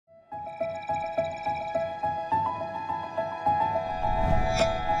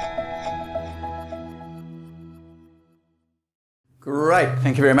Great,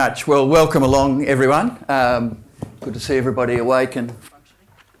 thank you very much. Well, welcome along, everyone. Good to see everybody awake and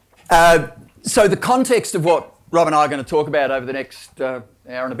functioning. So the context of what Rob and I are going to talk about over the next hour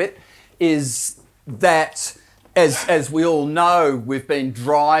and a bit is that, as we all know, we've been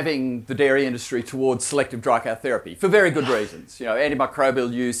driving the dairy industry towards selective dry cow therapy for very good reasons. You know,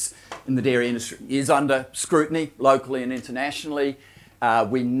 antimicrobial use in the dairy industry is under scrutiny locally and internationally.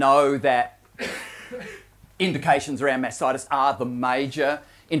 We know that indications around mastitis are the major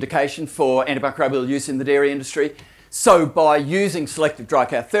indication for antimicrobial use in the dairy industry. So by using selective dry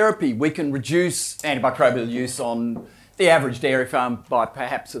cow therapy, we can reduce antimicrobial use on the average dairy farm by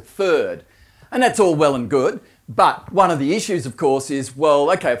perhaps a third. And that's all well and good. But one of the issues, of course, is,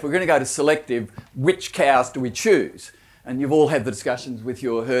 well, okay, if we're going to go to selective, which cows do we choose? And you've all had the discussions with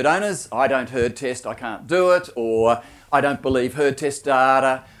your herd owners. I don't herd test, I can't do it, or I don't believe herd test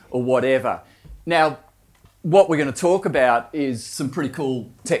data, or whatever. Now, what we're going to talk about is some pretty cool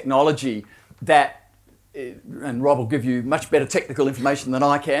technology that, and Rob will give you much better technical information than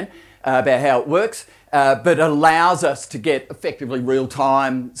I can about how it works, but allows us to get effectively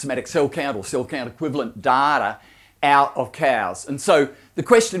real-time somatic cell count or cell count equivalent data out of cows. And so the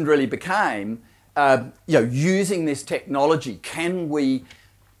question really became, using this technology, can we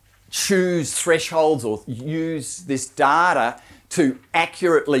choose thresholds or use this data to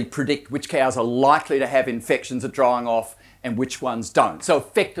accurately predict which cows are likely to have infections at drying off and which ones don't? So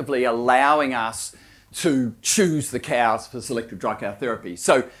effectively allowing us to choose the cows for selective dry cow therapy.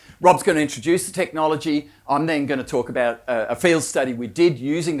 So Rob's going to introduce the technology. I'm then going to talk about a field study we did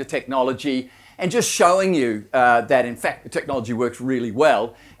using the technology and just showing you that in fact the technology works really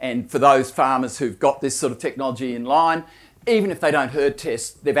well. And for those farmers who've got this sort of technology in line, even if they don't herd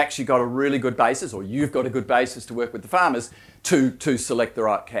test, they've actually got a really good basis, or you've got a good basis to work with the farmers to select the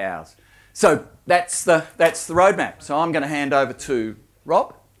right cows. So that's the roadmap. So I'm going to hand over to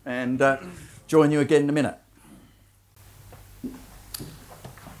Rob and join you again in a minute.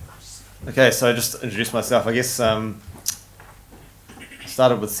 Okay, so just to introduce myself, I guess I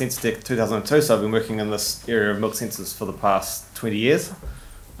started with SensorTech in 2002, so I've been working in this area of milk sensors for the past 20 years.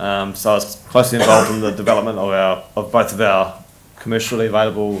 So I was closely involved in the development of both of our commercially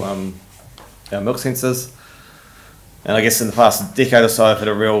available our milk sensors. And I guess in the past decade or so, I've had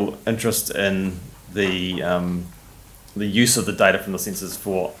a real interest in the use of the data from the sensors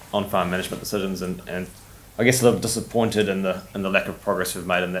for on-farm management decisions, and I guess a little disappointed in the lack of progress we've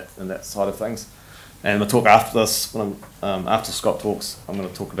made in that side of things. And we'll talk after this, after Scott talks, I'm going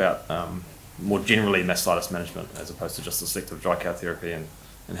to talk about more generally mastitis management as opposed to just the selective dry cow therapy and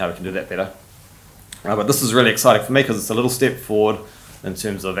how we can do that better. But this is really exciting for me because it's a little step forward in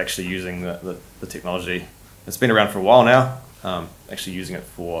terms of actually using the technology. It's been around for a while now, actually using it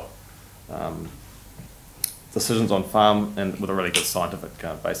for decisions on farm and with a really good scientific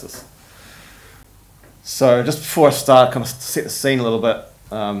basis. So just before I start, kind of set the scene a little bit,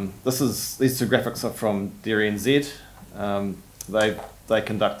 these two graphics are from Dairy NZ. They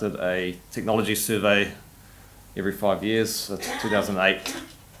conducted a technology survey every 5 years, so 2008,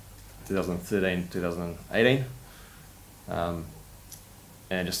 2013, 2018,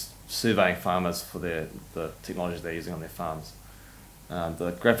 and just surveying farmers for the technologies they're using on their farms.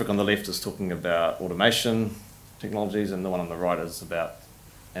 The graphic on the left is talking about automation technologies, and the one on the right is about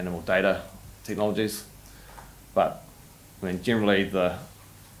animal data technologies. But I mean, generally the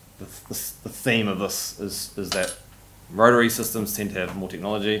theme of this is that rotary systems tend to have more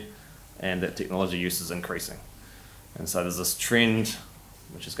technology, and that technology use is increasing. And so there's this trend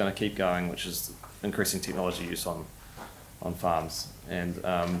which is going to keep going, which is increasing technology use on farms. And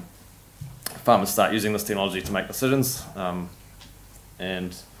farmers start using this technology to make decisions,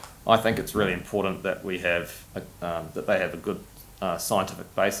 and I think it's really important that we have that they have a good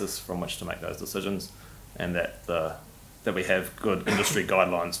scientific basis from which to make those decisions, and that we have good industry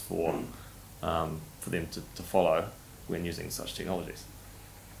guidelines for them to follow when using such technologies.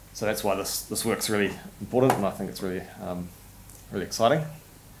 So that's why this work's really important, and I think it's really really exciting.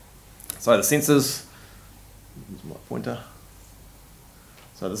 So the sensors, here's my pointer.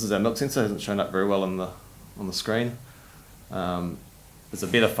 So this is our milk sensor. It hasn't shown up very well on the screen. There's a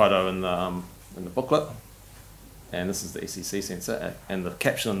better photo in the booklet, and this is the SCC sensor, and the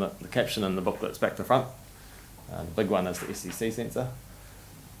caption in the booklet is back to front. The big one is the SCC sensor.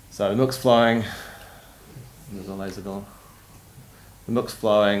 So the milk's flowing. There's a laser gone. The milk's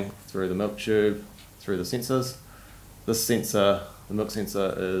flowing through the milk tube, through the sensors. This sensor, the milk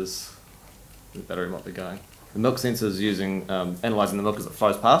sensor, is the battery might be going. The milk sensor is analysing the milk as it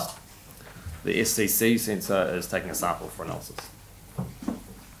flows past. The SCC sensor is taking a sample for analysis.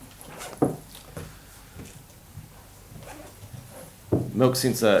 milk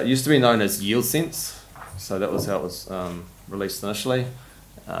sensor used to be known as Yield Sense, so that was how it was released initially,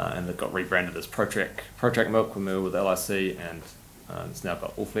 and it got rebranded as ProTrack Milk when we were with LIC, and it's now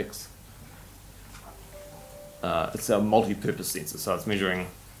got Allflex. It's a multi-purpose sensor, so it's measuring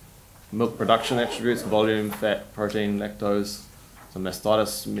milk production attributes, volume, fat, protein, lactose, some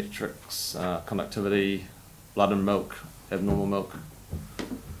mastitis metrics, conductivity, blood in milk, abnormal milk,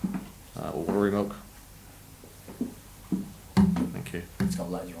 or watery milk. Thank you. It's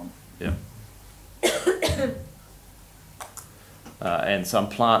got laser on. Yeah. And some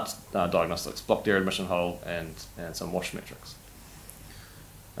plant diagnostics, block dairy admission hole, and some wash metrics.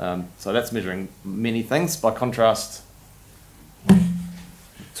 So that's measuring many things. By contrast,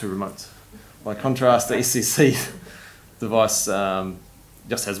 too remote. By contrast, the SCC device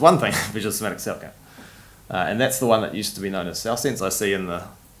just has one thing, which is somatic cell count, and that's the one that used to be known as CellSense. I see in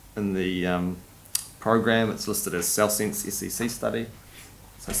the program it's listed as CellSense SCC study.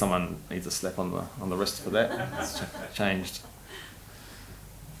 So someone needs a slap on the wrist for that. It's changed.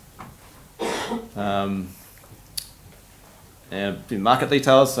 And the market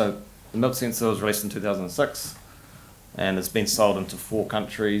details. So the milk sensor was released in 2006, and it's been sold into 4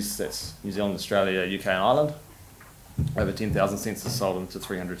 countries. That's New Zealand, Australia, UK, and Ireland. Over 10,000 sensors sold into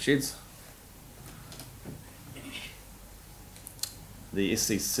 300 sheds. The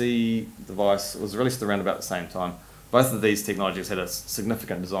SCC device was released around about the same time. Both of these technologies had a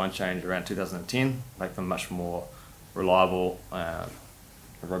significant design change around 2010, make them much more reliable,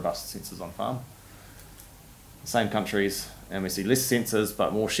 robust sensors on farm. The same countries, and we see less sensors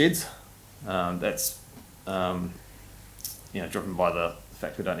but more sheds. That's driven by the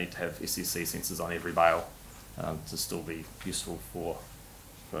fact we don't need to have SCC sensors on every bale to still be useful for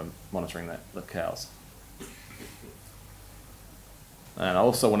monitoring the cows. And I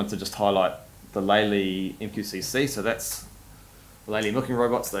also wanted to just highlight the Lely MQCC. So that's the Lely milking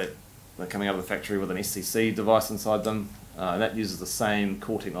robots. They're coming out of the factory with an SCC device inside them. And that uses the same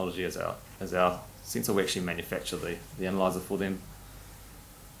core technology as our sensor. We actually manufacture the analyzer for them.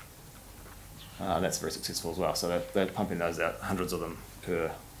 And that's very successful as well. So they're pumping those out, hundreds of them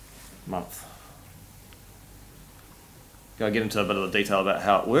per month. Go get into a bit of the detail about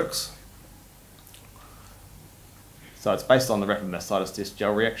how it works. So it's based on the rapid mastitis test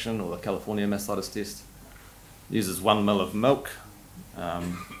gel reaction, or the California mastitis test. It uses 1 ml of milk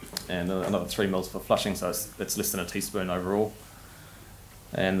and another 3 ml for flushing, so it's less than a teaspoon overall.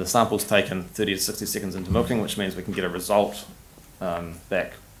 And the sample's taken 30 to 60 seconds into milking, which means we can get a result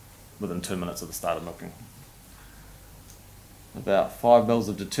back within 2 minutes of the start of milking. About 5 ml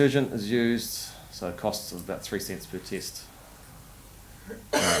of detergent is used, so it costs about 3 cents per test.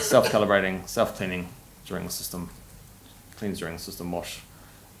 Self-calibrating, self-cleaning during the system. Cleans during the system wash,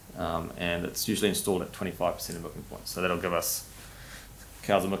 and it's usually installed at 25% of milking points. So that'll give us,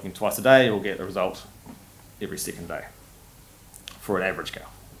 cows are milking twice a day, we'll get a result every second day for an average cow.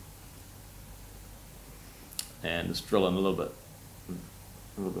 And just drill in a little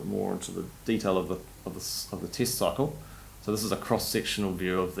bit more into the detail of the test cycle. So this is a cross-sectional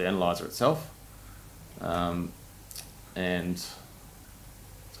view of the analyzer itself, and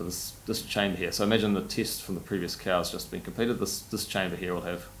so this chamber here, so imagine the test from the previous cow has just been completed. This chamber here will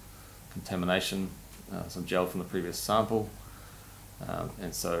have contamination, some gel from the previous sample,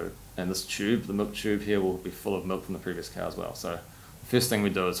 and this tube, the milk tube here, will be full of milk from the previous cow as well. So the first thing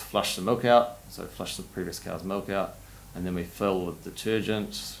we do is flush the milk out, so flush the previous cow's milk out, and then we fill with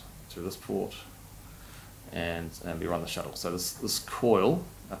detergent through this port, and we run the shuttle. So this coil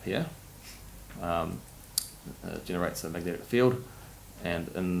up here generates a magnetic field. And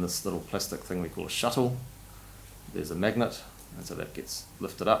in this little plastic thing we call a shuttle, there's a magnet, and so that gets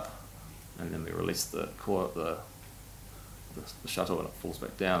lifted up, and then we release the shuttle, and it falls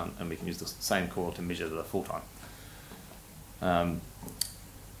back down, and we can use the same coil to measure the full time.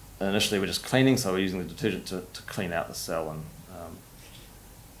 Initially we're just cleaning, so we're using the detergent to clean out the cell and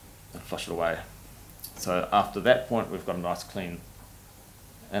flush it away. So after that point we've got a nice clean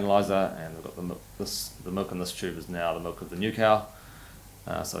analyzer, and we've got the milk in this tube is now the milk of the new cow.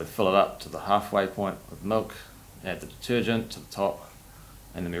 So we fill it up to the halfway point with milk, add the detergent to the top,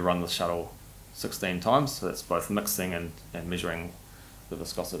 and then we run the shuttle 16 times. So that's both mixing and measuring the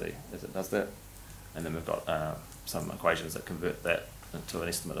viscosity as it does that. And then we've got some equations that convert that into an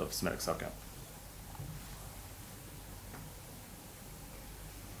estimate of somatic cell count.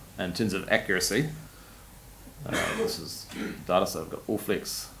 And in terms of accuracy, this is data, so I've got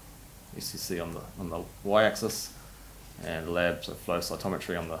Allflex SCC on the y-axis, and lab, so flow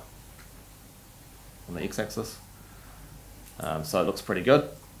cytometry on the x-axis. So it looks pretty good.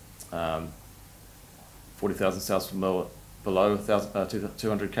 40,000 cells per mil below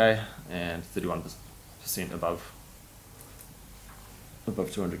 200k and 31% above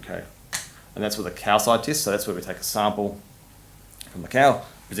 200k. And that's with a cow side test, so that's where we take a sample from the cow,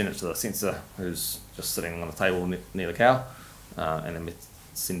 present it to the sensor who's just sitting on the table near the cow, and then we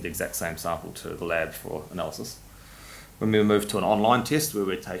send the exact same sample to the lab for analysis. When we move to an online test where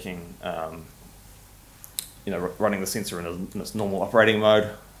we're taking, running the sensor in its normal operating mode,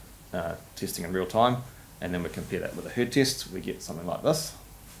 testing in real time, and then we compare that with a herd test, we get something like this.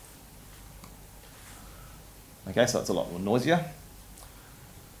 Okay, so it's a lot more noisier.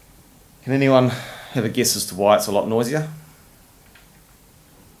 Can anyone have a guess as to why it's a lot noisier?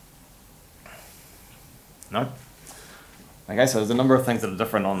 No? Okay, so there's a number of things that are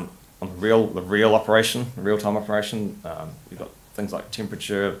different on the real operation, the real-time operation. You've got things like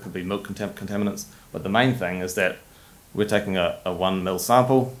temperature, could be milk contaminants, but the main thing is that we're taking a 1 ml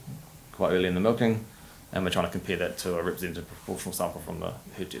sample quite early in the milking, and we're trying to compare that to a representative proportional sample from the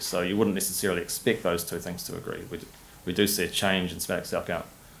herd test. So you wouldn't necessarily expect those two things to agree. We do see a change in somatic cell count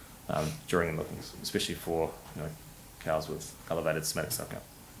during the milkings, especially for cows with elevated somatic cell count.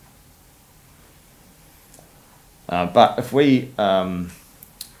 But if we are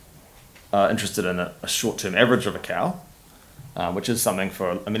interested in a short-term average of a cow, which is something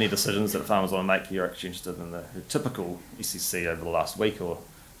for many decisions that farmers want to make, you're actually interested in the typical SCC over the last week or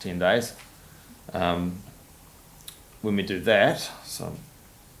 10 days. When we do that, so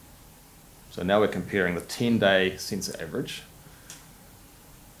now we're comparing the 10-day sensor average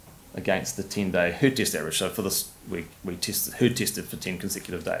against the 10-day herd test average. So for this, we herd tested for 10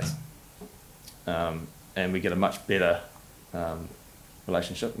 consecutive days. And we get a much better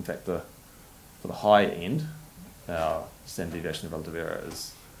relationship. In fact, for the high end, our standard deviation of relative error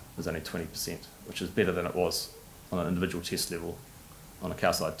is only 20%, which is better than it was on an individual test level on a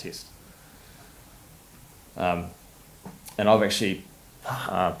cow side test. And I've actually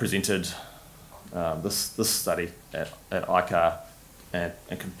presented this study at ICAR and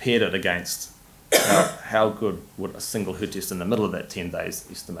compared it against how good would a single herd test in the middle of that 10 days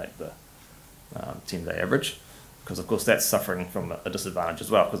estimate the 10-day average, because of course that's suffering from a disadvantage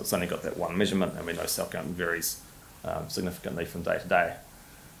as well, because it's only got that one measurement, and we know cell count varies significantly from day to day.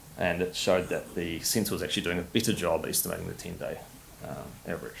 And it showed that the sensor was actually doing a better job estimating the 10-day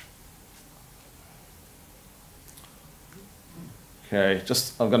average. Okay,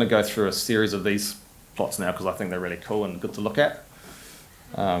 I'm going to go through a series of these plots now because I think they're really cool and good to look at.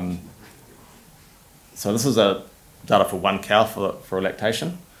 So this is data for one cow for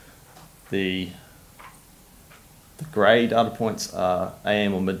lactation. The grey data points are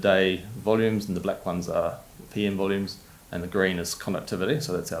AM or midday volumes, and the black ones are PM volumes, and the green is conductivity,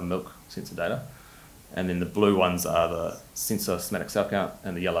 so that's our milk sensor data. And then the blue ones are the sensor somatic cell count,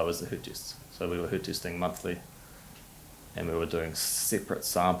 and the yellow is the herd tests. So we were herd testing monthly, and we were doing separate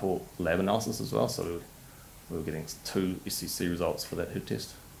sample lab analysis as well, so we were getting 2 SCC results for that herd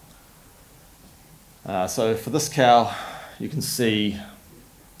test. So for this cow, you can see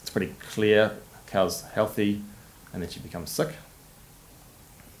it's pretty clear. Cow's healthy, and then she becomes sick,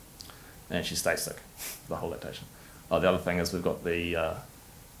 and she stays sick the whole lactation. The other thing is we've got the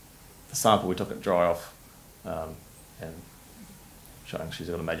sample we took at dry off, and showing she's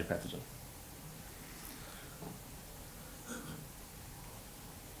got a major pathogen.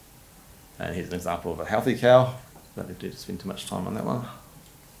 And here's an example of a healthy cow. Don't need to spend too much time on that one.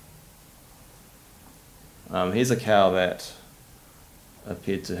 Here's a cow that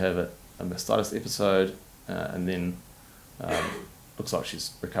appeared to have a mastitis episode, and then looks like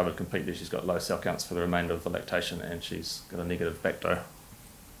she's recovered completely. She's got low cell counts for the remainder of the lactation, and she's got a negative Bacto.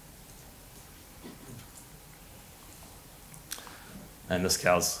 And this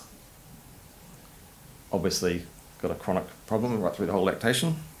cow's obviously got a chronic problem right through the whole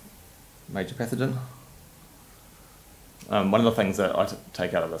lactation, major pathogen. One of the things that I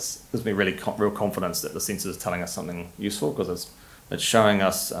take out of this gives me really real confidence that the sensor is telling us something useful, because it's showing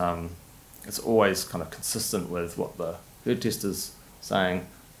us, it's always kind of consistent with what the herd test is saying,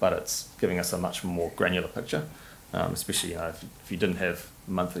 but it's giving us a much more granular picture, especially if you didn't have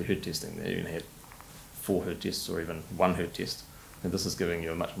monthly herd testing, you even had 4 herd tests or even 1 herd test, and this is giving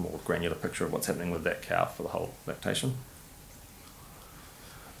you a much more granular picture of what's happening with that cow for the whole lactation.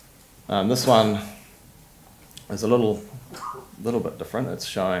 This one is a little bit different. It's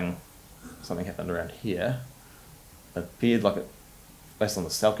showing something happened around here. It appeared like it, based on the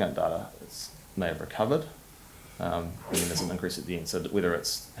cell count data, it may have recovered, and then there's an increase at the end. So whether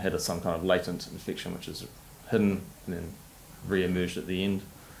it's had some kind of latent infection which is hidden and then re-emerged at the end,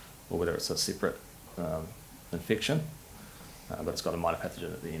 or whether it's a separate infection, but it's got a minor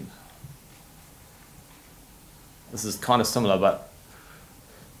pathogen at the end. this is kind of similar, but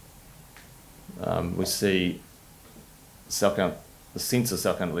we see cell count, the sensor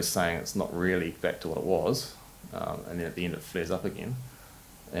cell count at least saying it's not really back to what it was, and then at the end it flares up again.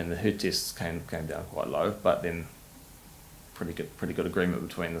 And the herd tests came down quite low, but then pretty good agreement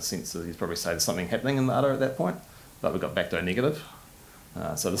between the sensors. You'd probably say there's something happening in the udder at that point, but we got Bacto negative.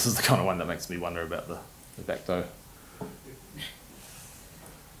 So this is the kind of one that makes me wonder about the Bacto.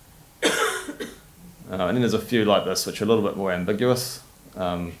 And then there's a few like this which are a little bit more ambiguous,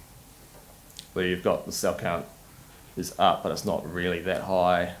 where you've got the cell count is up, but it's not really that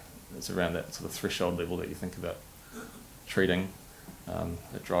high. It's around that sort of threshold level that you think about treating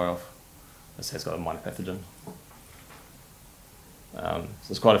at dry off. This has got a minor pathogen. So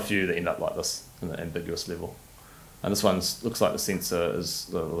there's quite a few that end up like this in the ambiguous level. And this one looks like the sensor is,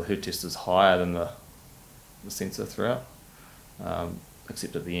 the herd test is higher than the sensor throughout,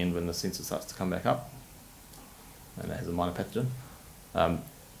 except at the end when the sensor starts to come back up. And it has a minor pathogen.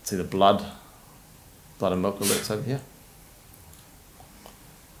 See the blood and milk alerts over here.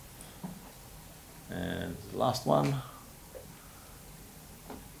 And the last one.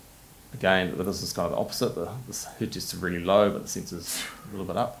 Again, this is kind of the opposite. This herd test is really low, but the sensor's a little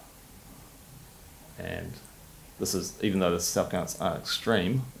bit up. And this is, even though the cell counts aren't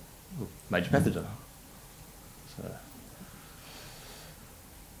extreme, major pathogen. So,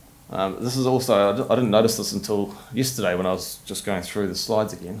 this is also, I didn't notice this until yesterday when I was just going through the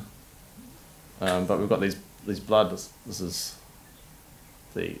slides again. But we've got these blood. This is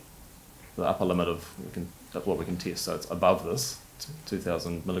the upper limit of what we can test. So it's above this,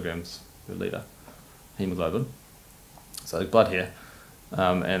 2,000 milligrams per litre hemoglobin. So blood here,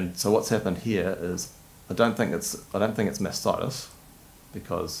 and so what's happened here is I don't think it's mastitis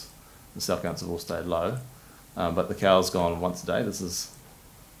because the cell counts have all stayed low, but the cow's gone once a day.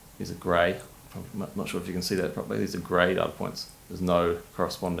 These are grey. I'm not sure if you can see that properly. These are grey data points. There's no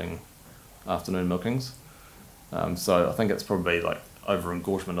corresponding afternoon milkings. So I think it's probably like over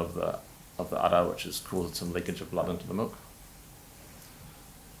engorgement of the udder, which has caused some leakage of blood into the milk.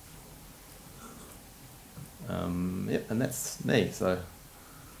 Yep, and that's me. So.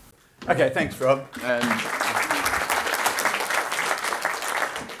 Okay, thanks, Rob. And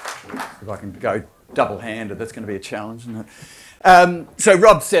if I can go double-handed, that's going to be a challenge, isn't it? So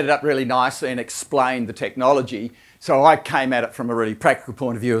Rob set it up really nicely and explained the technology. So I came at it from a really practical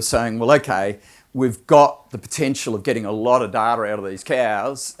point of view of saying, well, okay, we've got the potential of getting a lot of data out of these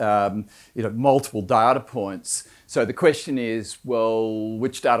cows, multiple data points. So the question is, well,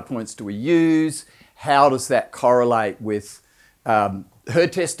 which data points do we use? How does that correlate with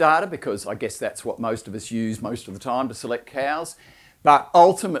herd test data? Because I guess that's what most of us use most of the time to select cows. But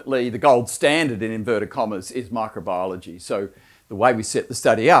ultimately, the gold standard in inverted commas is microbiology. So the way we set the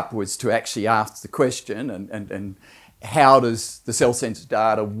study up was to actually ask the question and how does the cell sense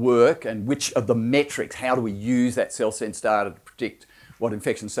data work, and which of the metrics, how do we use that cell sense data to predict what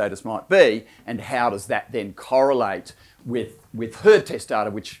infection status might be, and how does that then correlate with herd test data,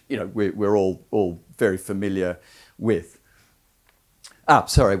 which we're all very familiar with.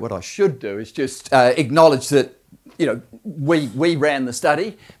 Sorry, what I should do is just acknowledge that we ran the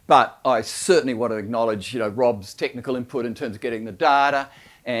study, but I certainly want to acknowledge Rob's technical input in terms of getting the data,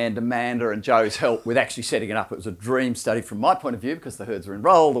 and Amanda and Joe's help with actually setting it up. It was a dream study from my point of view because the herds were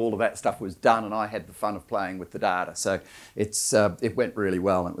enrolled, all of that stuff was done, and I had the fun of playing with the data. So it went really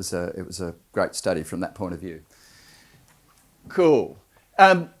well, and it was a great study from that point of view. Cool.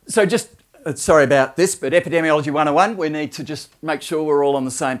 So just, sorry about this, but Epidemiology 101, we need to just make sure we're all on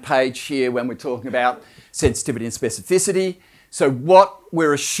the same page here when we're talking about sensitivity and specificity. So what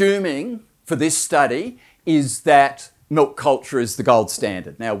we're assuming for this study is that milk culture is the gold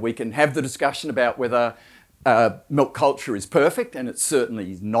standard. Now, we can have the discussion about whether milk culture is perfect, and it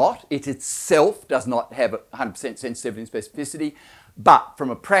certainly is not. It itself does not have 100% sensitivity and specificity, but from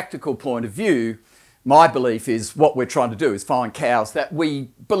a practical point of view, my belief is what we're trying to do is find cows that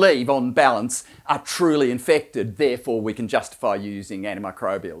we believe, on balance, are truly infected, therefore we can justify using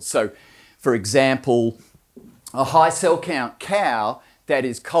antimicrobials. So, for example, a high cell count cow that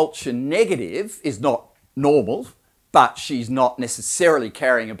is culture negative is not normal, but she's not necessarily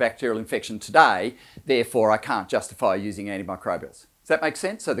carrying a bacterial infection today, therefore I can't justify using antimicrobials. Does that make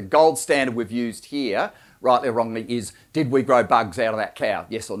sense? So the gold standard we've used here, rightly or wrongly, is did we grow bugs out of that cow,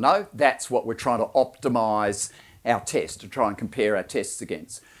 yes or no? That's what we're trying to optimise our test, to try and compare our tests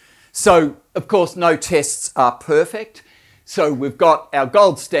against. So, of course, no tests are perfect. So we've got our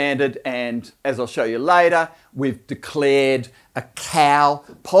gold standard, and as I'll show you later, we've declared a cow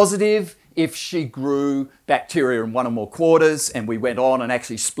positive if she grew bacteria in one or more quarters, and we went on and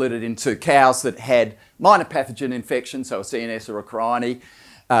actually split it into cows that had minor pathogen infection, so a CNS or a cryony,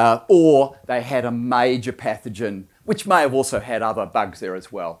 or they had a major pathogen, which may have also had other bugs there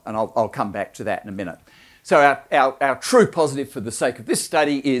as well. And I'll come back to that in a minute. So our true positive for the sake of this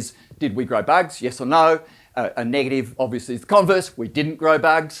study is, did we grow bugs? Yes or no? A negative, obviously, is the converse. We didn't grow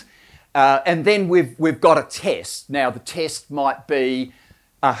bugs. And then we've got a test. Now, the test might be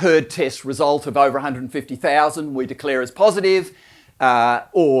a herd test result of over 150,000 we declare as positive,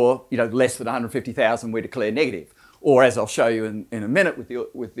 or less than 150,000 we declare negative. Or, as I'll show you in a minute with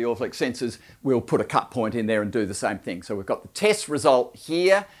the Orflex sensors, we'll put a cut point in there and do the same thing. So we've got the test result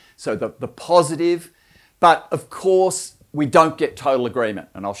here, so the positive, but of course we don't get total agreement,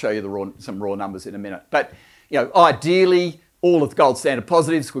 and I'll show you some raw numbers in a minute. But ideally, all of the gold standard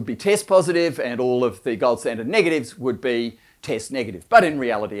positives would be test positive, and all of the gold standard negatives would be test negative. But in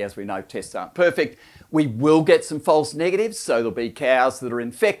reality, as we know, tests aren't perfect. We will get some false negatives, so there'll be cows that are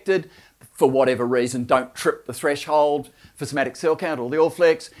infected, for whatever reason, don't trip the threshold for somatic cell count or the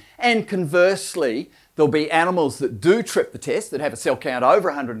Orflex. And conversely, there'll be animals that do trip the test, that have a cell count over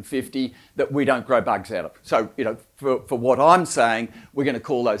 150, that we don't grow bugs out of. So, for what I'm saying, we're going to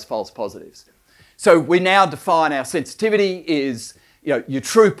call those false positives. So we now define our sensitivity is, your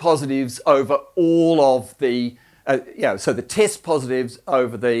true positives over all of the, so the test positives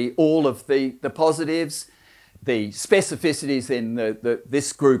over all of the positives, the specificities in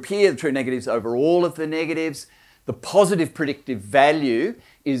this group here, the true negatives over all of the negatives. The positive predictive value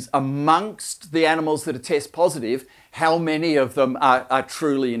is amongst the animals that are test positive, how many of them are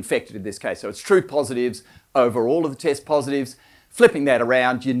truly infected in this case. So it's true positives over all of the test positives. Flipping that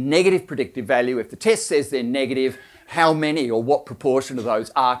around, your negative predictive value, if the test says they're negative, how many or what proportion of those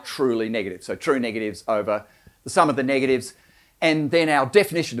are truly negative? So true negatives over the sum of the negatives. And then our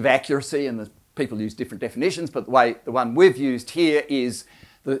definition of accuracy, and people use different definitions, but the one we've used here is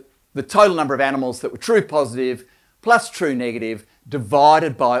the total number of animals that were true positive plus true negative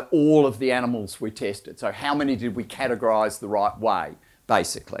divided by all of the animals we tested. So how many did we categorise the right way,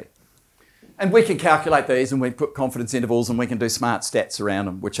 basically? And we can calculate these, and we put confidence intervals, and we can do smart stats around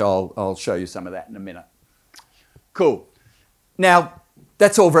them, which I'll show you some of that in a minute. Cool. Now,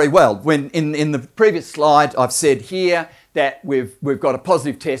 that's all very well. When in the previous slide, I've said here that we've got a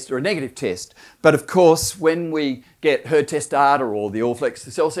positive test or a negative test. But of course, when we get herd test data or the Orflex,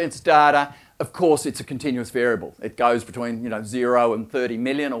 the cell census data, of course, it's a continuous variable. It goes between 0 and 30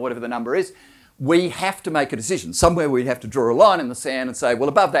 million or whatever the number is. We have to make a decision. Somewhere we have to draw a line in the sand and say, well,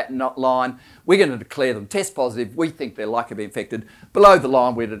 above that line, we're going to declare them test positive. We think they're likely to be infected. Below the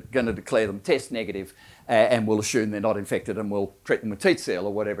line, we're going to declare them test negative, and we'll assume they're not infected, and we'll treat them with teat seal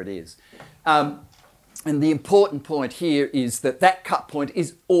or whatever it is. And the important point here is that cut point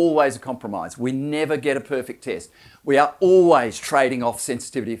is always a compromise. We never get a perfect test. We are always trading off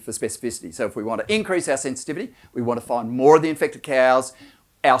sensitivity for specificity. So if we want to increase our sensitivity, we want to find more of the infected cows,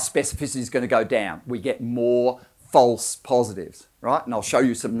 our specificity is going to go down. We get more false positives, right? And I'll show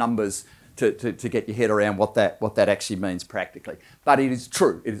you some numbers to get your head around what that actually means practically. But it is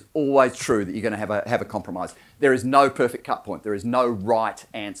true. It is always true that you're going to have a compromise. There is no perfect cut point. There is no right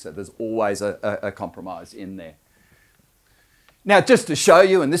answer. There's always a compromise in there. Now, just to show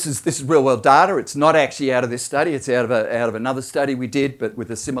you, and this is real world data. It's not actually out of this study. It's out of another study we did, but with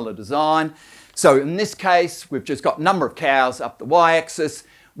a similar design. So in this case, we've just got number of cows up the y-axis.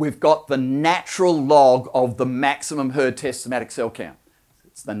 We've got the natural log of the maximum herd test somatic cell count.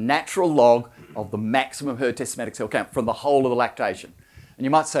 It's the natural log of the maximum herd test somatic cell count from the whole of the lactation. And you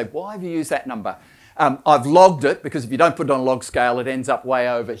might say, why have you used that number? I've logged it because if you don't put it on a log scale, it ends up way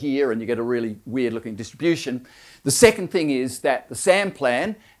over here and you get a really weird looking distribution. The second thing is that the SAM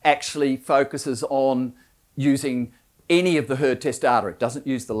plan actually focuses on using any of the herd test data. It doesn't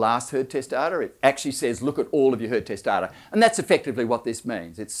use the last herd test data. It actually says, look at all of your herd test data. And that's effectively what this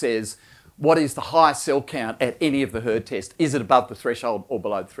means. It says, what is the highest cell count at any of the herd tests? Is it above the threshold or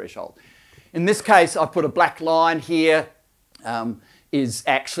below the threshold? In this case, I put a black line here, is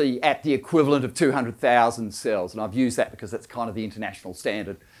actually at the equivalent of 200,000 cells. And I've used that because that's kind of the international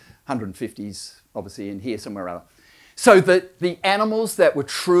standard. 150s, obviously, in here somewhere or other. So the animals that were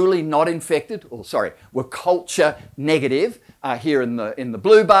truly not infected, were culture negative, are here in the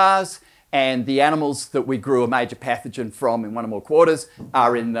blue bars, and the animals that we grew a major pathogen from in one or more quarters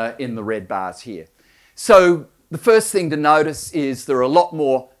are in the red bars here. So the first thing to notice is there are a lot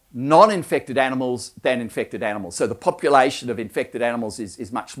more non-infected animals than infected animals. So the population of infected animals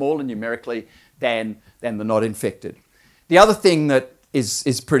is much smaller numerically than the not infected. The other thing that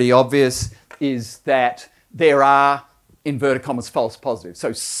is pretty obvious is that there are inverted commas, false positives.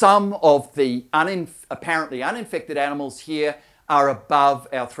 So some of the apparently uninfected animals here are above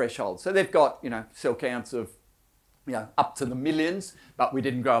our threshold. So they've got, cell counts of, up to the millions, but we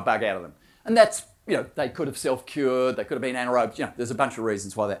didn't grow a bug out of them. And that's, they could have self-cured, they could have been anaerobes, there's a bunch of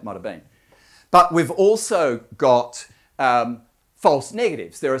reasons why that might have been. But we've also got false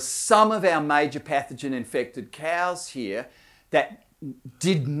negatives. There are some of our major pathogen-infected cows here that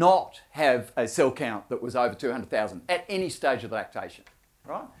did not have a cell count that was over 200,000 at any stage of lactation,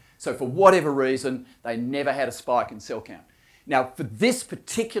 right? So for whatever reason, they never had a spike in cell count. Now, for this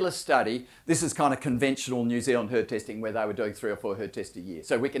particular study, this is kind of conventional New Zealand herd testing where they were doing 3 or 4 herd tests a year.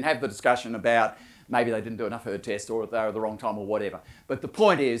 So we can have the discussion about maybe they didn't do enough herd tests or they were at the wrong time or whatever. But the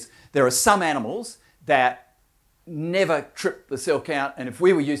point is, there are some animals that never tripped the cell count, and if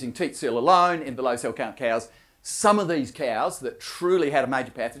we were using teat seal alone in the low cell count cows, some of these cows that truly had a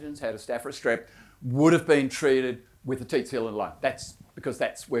major pathogens, had a staph or a strep, would have been treated with a teat seal alone. That's because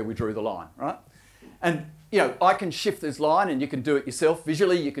that's where we drew the line, right? And I can shift this line, and you can do it yourself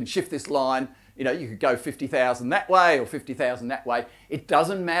visually. You can shift this line. You could go 50,000 that way or 50,000 that way. It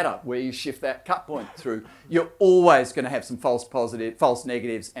doesn't matter where you shift that cut point through. You're always going to have some false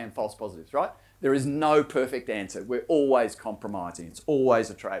negatives and false positives, right? There is no perfect answer. We're always compromising. It's always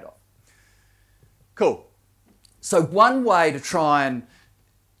a trade-off. Cool. So one way to try and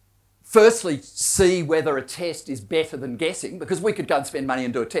firstly see whether a test is better than guessing, because we could go and spend money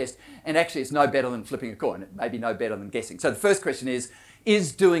and do a test, and actually it's no better than flipping a coin. It may be no better than guessing. So the first question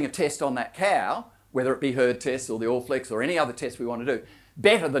is doing a test on that cow, whether it be herd tests or the Allflex or any other test we want to do,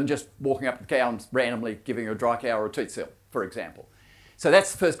 better than just walking up to the cow and randomly giving her a dry cow or a teat seal, for example? So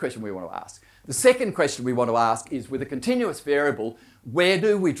that's the first question we want to ask. The second question we want to ask is, with a continuous variable, where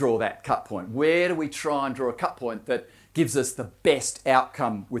do we draw that cut point? Where do we try and draw a cut point that gives us the best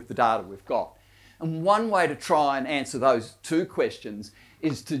outcome with the data we've got? And one way to try and answer those two questions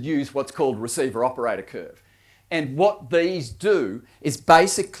is to use what's called receiver-operator curve. And what these do is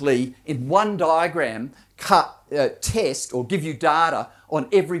basically, in one diagram, test or give you data on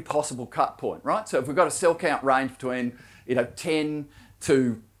every possible cut point, right? So if we've got a cell count range between 10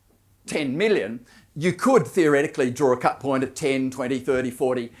 to 10 million, you could theoretically draw a cut point at 10, 20, 30,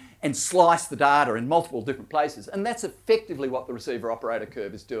 40 and slice the data in multiple different places. And that's effectively what the receiver-operator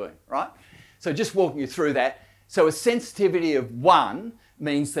curve is doing, right? So just walking you through that. So a sensitivity of 1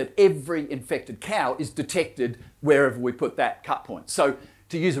 means that every infected cow is detected wherever we put that cut point. So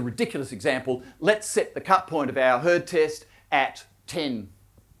to use a ridiculous example, let's set the cut point of our herd test at 10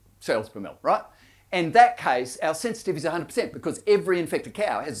 cells per mil, right? In that case, our sensitivity is 100% because every infected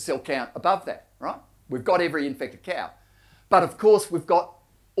cow has a cell count above that, right? We've got every infected cow. But of course, we've got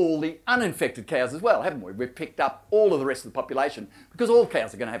all the uninfected cows as well, haven't we? We've picked up all of the rest of the population because all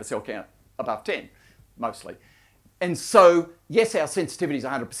cows are going to have a cell count above 10, mostly. And so, yes, our sensitivity is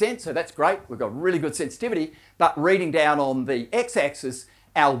 100%, so that's great. We've got really good sensitivity, but reading down on the x-axis,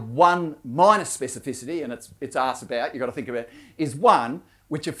 our 1 minus specificity, and it's asked about, you've got to think about it, is 1,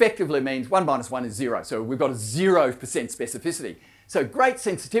 which effectively means 1 minus 1 is 0. So we've got a 0% specificity. So great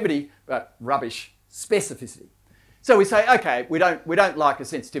sensitivity, but rubbish specificity. So we say, okay, we don't like a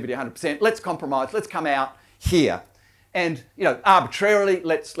sensitivity 100%. Let's compromise. Let's come out here. And arbitrarily,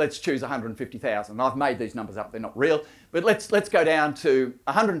 let's choose 150,000. I've made these numbers up, they're not real. But let's go down to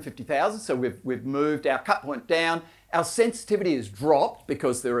 150,000. So we've moved our cut point down. Our sensitivity is dropped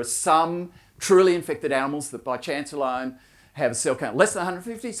because there are some truly infected animals that by chance alone have a cell count less than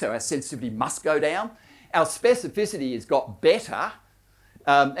 150, so our sensitivity must go down. Our specificity has got better,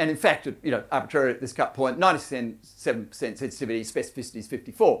 and in fact, arbitrarily at this cut point, 97% sensitivity, specificity is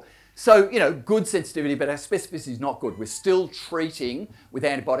 54. So, good sensitivity, but our specificity is not good. We're still treating with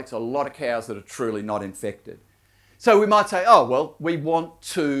antibiotics a lot of cows that are truly not infected. So we might say, oh, well, we want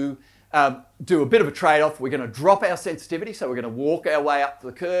to do a bit of a trade-off. We're going to drop our sensitivity, so we're going to walk our way up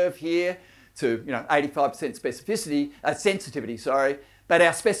the curve here to 85% sensitivity, but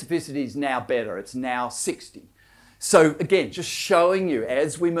our specificity is now better. It's now 60. So again, just showing you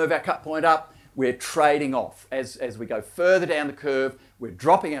as we move our cut point up, we're trading off. As we go further down the curve, we're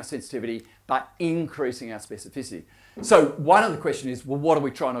dropping our sensitivity, but increasing our specificity. So one of the questions is, well, what are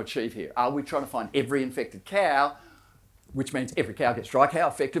we trying to achieve here? Are we trying to find every infected cow, which means every cow gets dry cow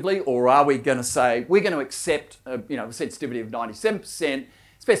effectively, or are we going to say, we're going to accept a sensitivity of 97%,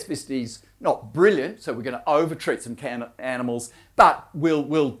 specificity's not brilliant, so we're going to over-treat some animals, but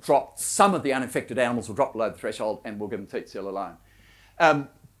we'll drop some of the uninfected animals, will drop below the threshold, and we'll give them teat seal alone.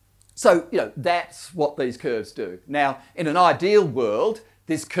 So that's what these curves do. Now, in an ideal world,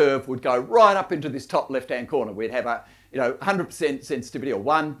 this curve would go right up into this top left-hand corner. We'd have a 100% sensitivity or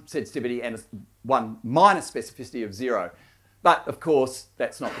 1 sensitivity and one minus specificity of 0. But of course,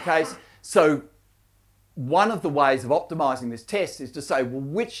 that's not the case. So one of the ways of optimizing this test is to say, well,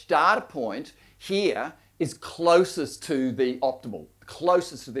 which data point here is closest to the optimal,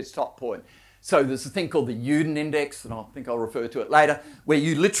 closest to this top point. So there's a thing called the Uden index, and I think I'll refer to it later, where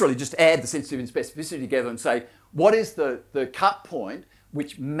you literally just add the sensitivity and specificity together and say, what is the cut point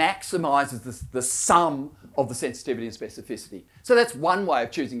which maximizes the sum of the sensitivity and specificity? So that's one way of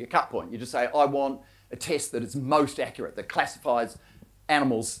choosing a cut point. You just say, I want a test that is most accurate, that classifies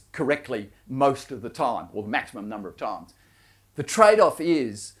animals correctly most of the time, or the maximum number of times. The trade-off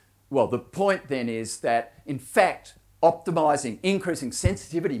is, well, the point then is that, in fact, optimizing, increasing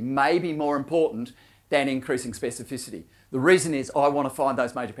sensitivity may be more important than increasing specificity. The reason is I want to find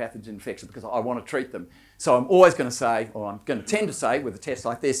those major pathogen infections because I want to treat them. So I'm always going to say, or I'm going to tend to say with a test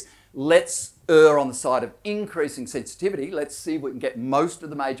like this, let's err on the side of increasing sensitivity. Let's see if we can get most of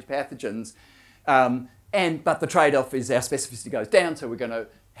the major pathogens. But the trade-off is our specificity goes down, so we're going to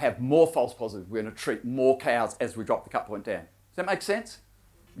have more false positives. We're going to treat more cows as we drop the cut point down. Does that make sense?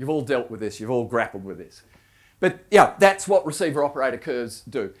 You've all dealt with this. You've all grappled with this. But yeah, that's what receiver-operator curves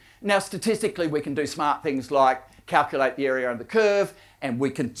do. Now, statistically, we can do smart things like calculate the area under the curve, and we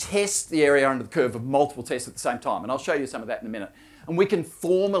can test the area under the curve of multiple tests at the same time. And I'll show you some of that in a minute. And we can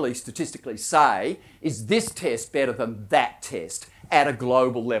formally, statistically say, is this test better than that test at a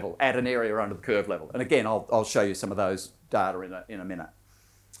global level, at an area under the curve level? And again, I'll show you some of those data in a minute.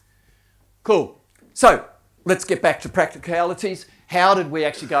 Cool. So let's get back to practicalities. How did we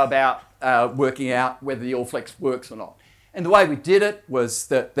actually go about working out whether the All-Flex works or not? And the way we did it was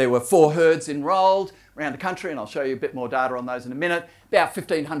that there were 4 herds enrolled around the country, and I'll show you a bit more data on those in a minute. About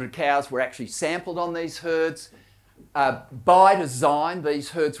 1,500 cows were actually sampled on these herds. By design,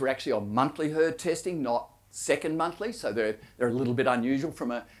 these herds were actually on monthly herd testing, not second monthly, so they're a little bit unusual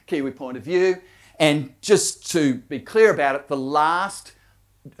from a Kiwi point of view. And just to be clear about it, the last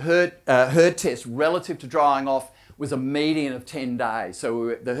herd test relative to drying off was a median of 10 days.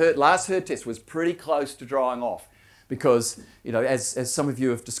 So the last herd test was pretty close to drying off because, you know, as some of you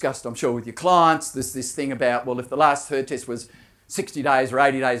have discussed, I'm sure, with your clients, there's this thing about, well, if the last herd test was 60 days or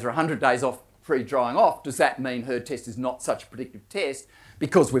 80 days or 100 days off pre-drying off, does that mean herd test is not such a predictive test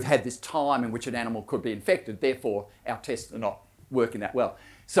because we've had this time in which an animal could be infected, therefore our tests are not working that well.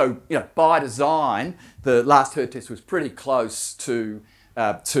 So, you know, by design, the last herd test was pretty close to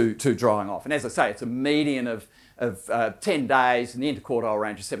drying off. And as I say, it's a median of 10 days, and the interquartile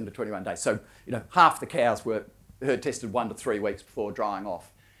range is 7 to 21 days. So, you know, half the cows were herd tested 1 to 3 weeks before drying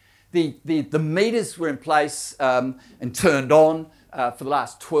off. The meters were in place and turned on for the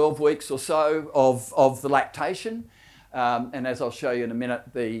last 12 weeks or so of the lactation. And as I'll show you in a minute,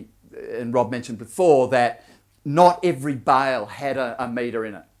 and Rob mentioned before that not every bale had a meter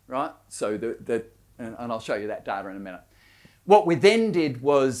in it, right? So and I'll show you that data in a minute. What we then did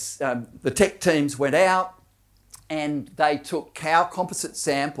was the tech teams went out and they took cow composite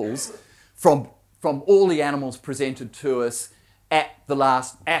samples from all the animals presented to us at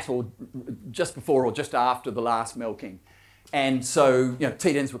or just before or just after the last milking. And so, you know,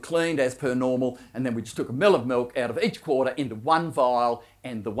 T-dens were cleaned as per normal, and then we just took a ml of milk out of each quarter into one vial,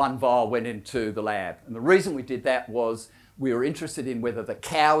 and the one vial went into the lab. And the reason we did that was we were interested in whether the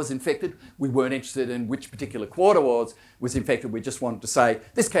cow was infected. We weren't interested in which particular quarter was infected. We just wanted to say,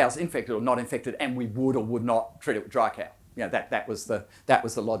 this cow's infected or not infected, and we would or would not treat it with dry cow. You know, that was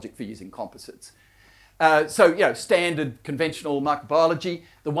the logic for using composites. So, you know, standard conventional microbiology.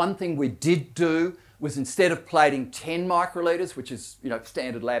 The one thing we did do was instead of plating 10 microlitres, which is, you know,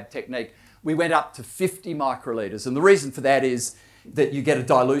 standard lab technique, we went up to 50 microlitres. And the reason for that is that you get a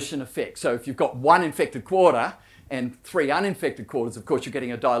dilution effect. So if you've got 1 infected quarter and 3 uninfected quarters, of course, you're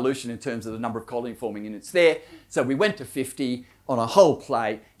getting a dilution in terms of the number of colony-forming units there. So we went to 50 on a whole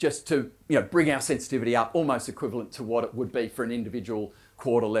plate just to, you know, bring our sensitivity up almost equivalent to what it would be for an individual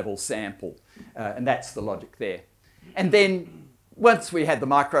quarter-level sample. And that's the logic there. And then once we had the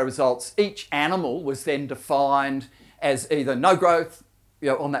micro results, each animal was then defined as either no growth, you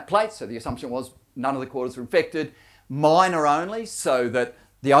know, on that plate, so the assumption was none of the quarters were infected, minor only, so that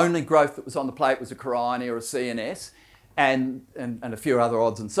the only growth that was on the plate was a coriony or a CNS, and a few other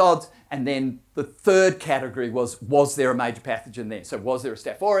odds and sods. And then the third category was there a major pathogen there? So was there a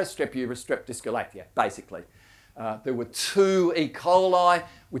Staph aureus, Strep uris, Strep discolactia, basically. There were 2 E. coli,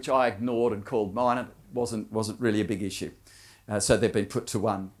 which I ignored and called minor. It wasn't really a big issue. So they've been put to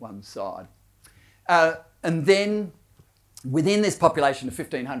one side. And then within this population of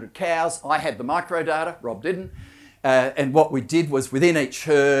 1,500 cows, I had the micro data, Rob didn't. And what we did was within each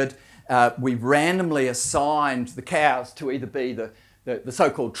herd, we randomly assigned the cows to either be the the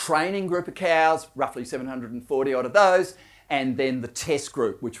so-called training group of cows, roughly 740 odd of those, and then the test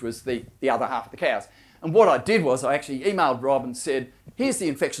group, which was the other half of the cows. And what I did was I actually emailed Rob and said, here's the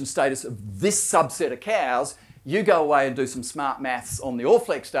infection status of this subset of cows. You go away and do some smart maths on the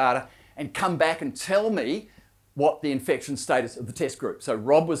Allflex data and come back and tell me what the infection status of the test group. So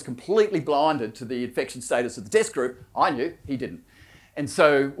Rob was completely blinded to the infection status of the test group. I knew, he didn't. And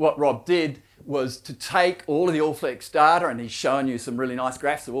so what Rob did was to take all of the Allflex data, and he's shown you some really nice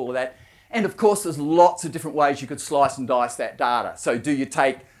graphs of all of that. And of course, there's lots of different ways you could slice and dice that data. So do you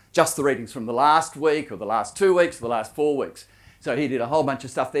take just the readings from the last week or the last 2 weeks or the last 4 weeks? So he did a whole bunch of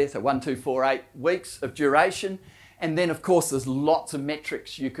stuff there. So 1, 2, 4, 8 weeks of duration. And then of course, there's lots of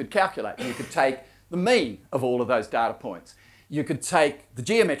metrics you could calculate. You could take the mean of all of those data points. You could take the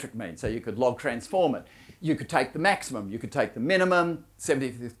geometric mean, so you could log transform it. You could take the maximum, you could take the minimum,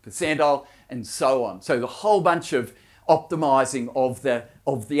 75th percentile, and so on. So the whole bunch of optimizing of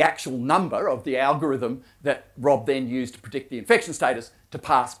the actual number of the algorithm that Rob then used to predict the infection status to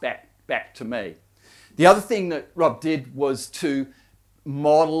pass back to me. The other thing that Rob did was to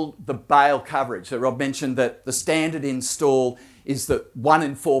model the bale coverage. So Rob mentioned that the standard install is that 1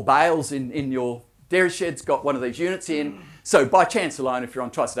 in 4 bales in your dairy shed's got one of these units in. So by chance alone, if you're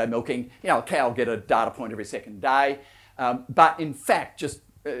on twice a day milking, a cow will get a data point every second day. But in fact,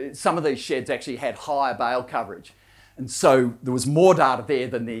 some of these sheds actually had higher bale coverage. And so there was more data there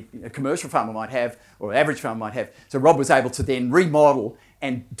than the commercial farmer might have or average farmer might have. So Rob was able to then remodel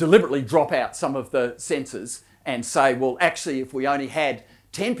and deliberately drop out some of the sensors and say, well, actually, if we only had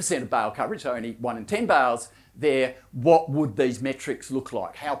 10% of bale coverage, so only 1 in 10 bales there, what would these metrics look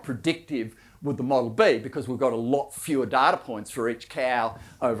like? How predictive would the model be? Because we've got a lot fewer data points for each cow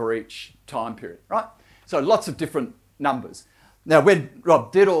over each time period, right? So lots of different numbers. Now, when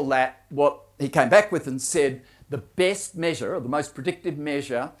Rob did all that, what he came back with and said the best measure, or the most predictive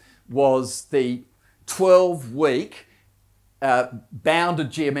measure, was the 12-week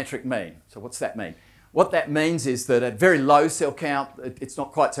bounded geometric mean. So what's that mean? What that means is that at very low cell count, it's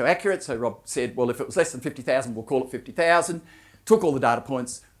not quite so accurate. So Rob said, well, if it was less than 50,000, we'll call it 50,000. Took all the data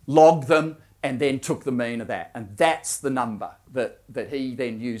points, logged them, and then took the mean of that. And that's the number that he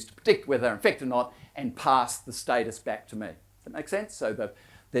then used to predict whether they're infected or not and passed the status back to me. Does that make sense? So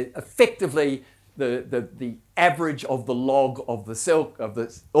effectively, the average of the log of the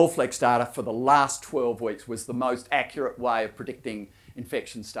Allflex data for the last 12 weeks was the most accurate way of predicting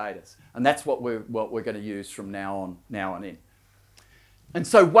infection status. And that's what we're going to use from now on in. And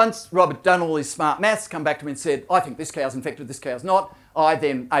so once Rob had done all his smart maths, come back to me and said, I think this cow's infected, this cow's not, I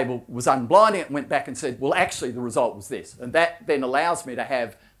then was unblinding it and went back and said, well, actually the result was this. And that then allows me to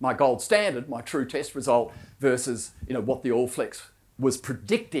have my gold standard, my true test result, versus what the Allflex was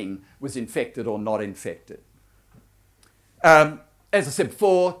predicting was infected or not infected. As I said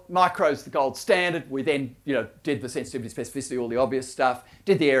before, micro's the gold standard. We then did the sensitivity, specificity, all the obvious stuff,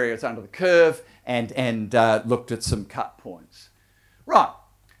 did the areas under the curve, and looked at some cut points. Right,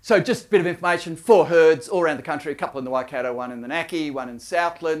 so just a bit of information, 4 herds all around the country, a couple in the Waikato, 1 in the Naki, 1 in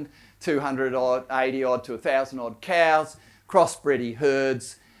Southland, 200 odd, 80 odd to 1,000 odd cows, crossbreedy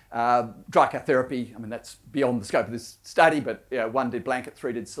herds, dry cow therapy. I mean, that's beyond the scope of this study, but 1 did blanket,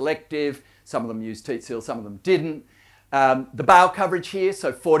 3 did selective, some of them used teat seal, some of them didn't. The bale coverage here,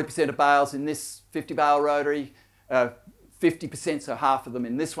 so 40% of bales in this 50 bale rotary, 50%, so half of them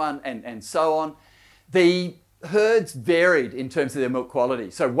in this one, and so on. The herds varied in terms of their milk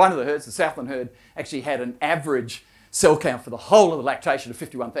quality. So one of the herds, the Southland herd, actually had an average cell count for the whole of the lactation of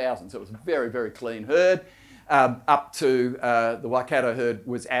 51,000. So it was a very, very clean herd. Up to the Waikato herd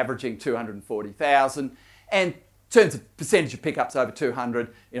was averaging 240,000. And in terms of percentage of pickups over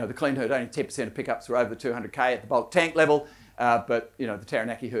 200, the clean herd, only 10% of pickups were over the 200k at the bulk tank level. But the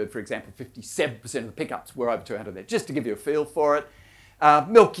Taranaki herd, for example, 57% of the pickups were over 200 there, just to give you a feel for it.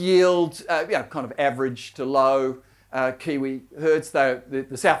 Milk yield, kind of average to low. Kiwi herds, though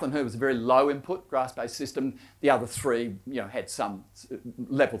the Southland herd was a very low input grass-based system. The other 3, had some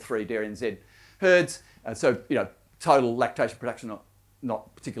level 3 dairy and Z herds. So total lactation production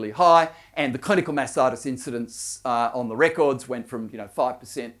not particularly high, and the clinical mastitis incidence on the records went from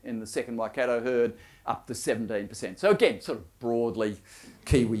 5% in the second Waikato herd up to 17%. So again, sort of broadly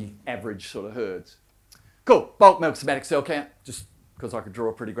Kiwi average sort of herds. Cool. Bulk milk somatic cell count, just because I could draw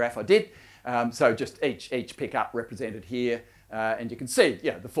a pretty graph, I did. So just each pickup represented here, and you can see,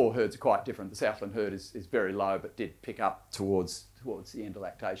 the 4 herds are quite different. The Southland herd is very low, but did pick up towards the end of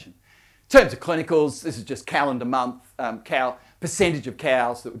lactation. In terms of clinicals, this is just calendar month percentage of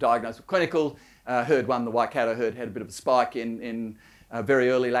cows that were diagnosed with clinical. Herd 1, the Waikato herd, had a bit of a spike in very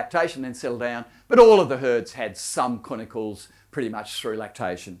early lactation, then settle down. But all of the herds had some clinicals pretty much through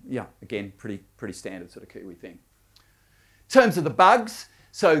lactation. Yeah, again, pretty standard sort of Kiwi thing. In terms of the bugs,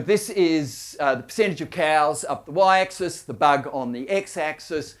 so this is the percentage of cows up the y-axis, the bug on the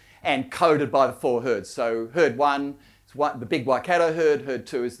x-axis, and coded by the 4 herds. So herd 1 is the big Waikato herd, herd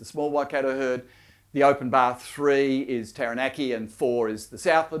 2 is the small Waikato herd, the open bar 3 is Taranaki, and 4 is the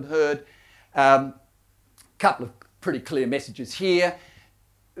Southland herd. Couple of pretty clear messages here.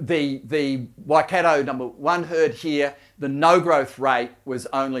 The Waikato number 1 herd here, the no-growth rate was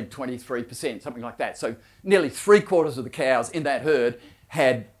only 23%, something like that. So nearly 3/4 of the cows in that herd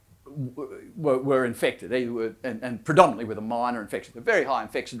were infected, and predominantly with a minor infection, a very high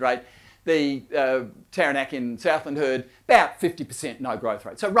infection rate. The Taranaki and Southland herd, about 50% no growth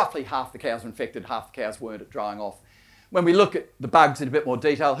rate. So roughly half the cows were infected, half the cows weren't at drying off. When we look at the bugs in a bit more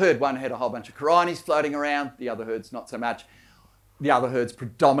detail, herd 1 had a whole bunch of Corines floating around, the other herds not so much. The other herds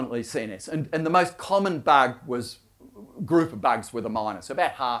predominantly CNS. And the most common group of bugs were the minor. So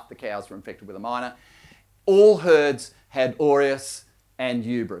about half the cows were infected with a minor. All herds had aureus and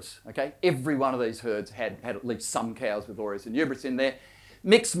hubris, okay? Every one of these herds had at least some cows with aureus and hubris in there.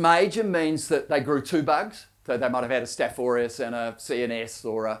 Mixed major means that they grew 2 bugs. So they might have had a Staph aureus and a CNS,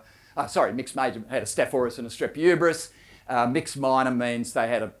 or mixed major had a Staph aureus and a Strep hubris. Mixed minor means they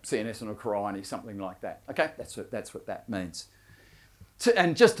had a CNS and a Corine, something like that. Okay, that's what that means.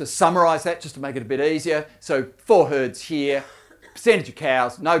 And just to summarise that, just to make it a bit easier, so 4 herds here, percentage of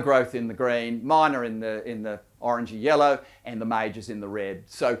cows, no growth in the green, minor in the orangey yellow, and the majors in the red.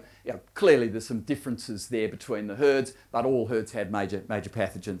 So clearly there's some differences there between the herds, but all herds had major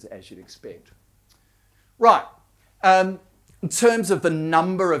pathogens, as you'd expect. Right. In terms of the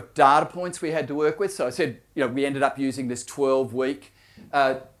number of data points we had to work with, so I said we ended up using this 12-week,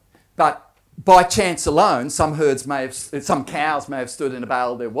 but by chance alone, some cows may have stood in a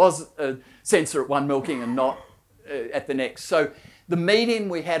bale. There was a sensor at one milking and not at the next. So the median,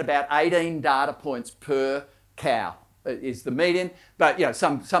 we had about 18 data points per cow is the median. But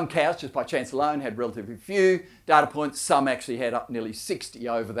some cows, just by chance alone, had relatively few data points. Some actually had up nearly 60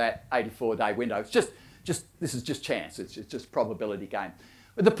 over that 84-day window. It's this is just chance. It's just probability game.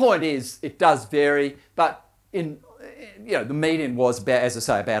 But the point is, it does vary. But the median was about, as I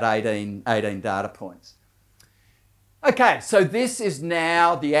say, about 18 data points. Okay, so this is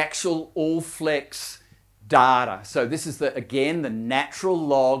now the actual Allflex data. So this is again the natural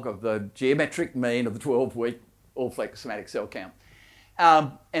log of the geometric mean of the 12-week Allflex somatic cell count.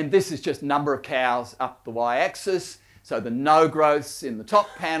 And this is just number of cows up the y-axis. So the no growths in the top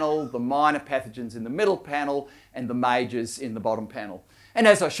panel, the minor pathogens in the middle panel, and the majors in the bottom panel. And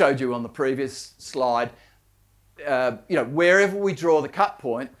as I showed you on the previous slide, wherever we draw the cut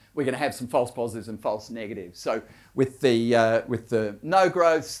point, we're going to have some false positives and false negatives. So with the no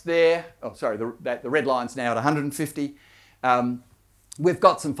growths there, the red line's now at 150. We've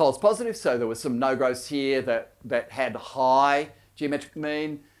got some false positives. So there were some no growths here that had high geometric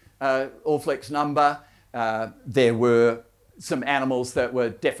mean Allflex number. There were some animals that were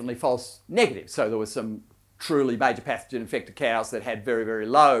definitely false negatives. So there were some truly major pathogen infected cows that had very, very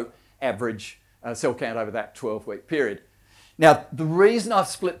low average cell count over that 12-week period. Now, the reason I've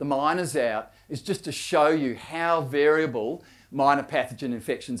split the minors out is just to show you how variable minor pathogen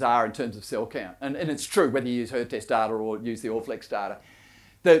infections are in terms of cell count. And it's true whether you use herd test data or use the Allflex data.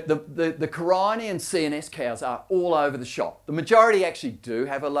 The Corine and CNS cows are all over the shop. The majority actually do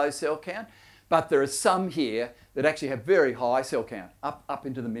have a low cell count, but there are some here that actually have very high cell count, up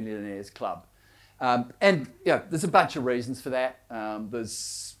into the millionaires club. There's a bunch of reasons for that.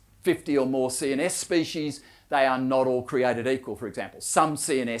 There's 50 or more CNS species. They are not all created equal, for example. Some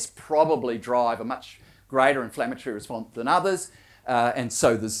CNS probably drive a much greater inflammatory response than others. And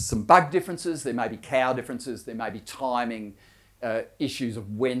so there's some bug differences. There may be cow differences. There may be timing issues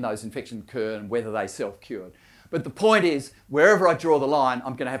of when those infections occur and whether they self-cured. But the point is, wherever I draw the line,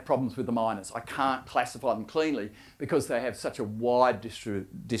 I'm going to have problems with the minors. I can't classify them cleanly because they have such a wide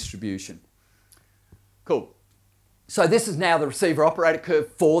distribution. Cool. So this is now the receiver-operator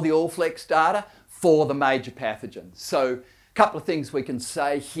curve for the Allflex data for the major pathogens. So a couple of things we can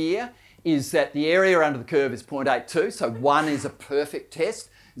say here is that the area under the curve is 0.82, so 1 is a perfect test.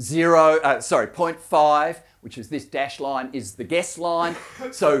 0.5, which is this dashed line, is the guess line.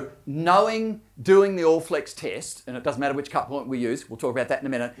 So doing the Allflex test, and it doesn't matter which cut point we use, we'll talk about that in a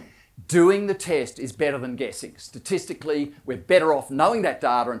minute, doing the test is better than guessing. Statistically, we're better off knowing that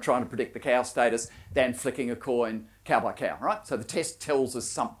data and trying to predict the cow status than flicking a coin cow by cow, right? So the test tells us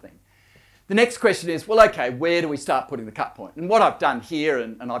something. The next question is, well, okay, where do we start putting the cut point? And what I've done here,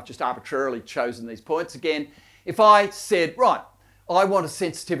 and I've just arbitrarily chosen these points again, if I said, right, I want a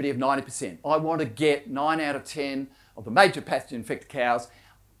sensitivity of 90%. I want to get 9 out of 10 of the major pathogen-infected cows.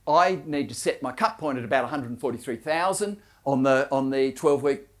 I need to set my cut point at about 143,000 on the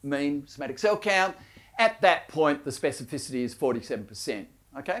 12-week mean somatic cell count. At that point, the specificity is 47%.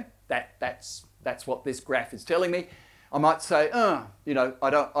 Okay, that's what this graph is telling me. I might say, you know, I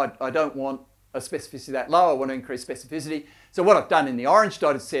don't want a specificity that low. I want to increase specificity. So what I've done in the orange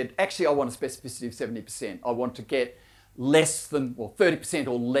dot is said, actually, I want a specificity of 70%. I want to get less than, or 30%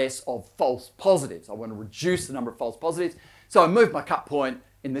 or less of false positives. I want to reduce the number of false positives. So I moved my cut point,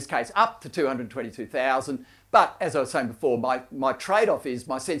 in this case, up to 222,000. But as I was saying before, my trade-off is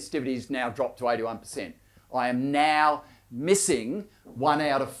my sensitivity is now dropped to 81%. I am now missing 1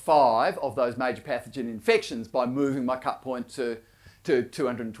 out of 5 of those major pathogen infections by moving my cut point to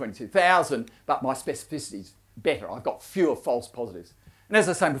 222,000, but my specificity is better. I've got fewer false positives. And as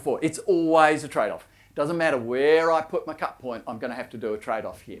I was saying before, it's always a trade-off. It doesn't matter where I put my cut point, I'm going to have to do a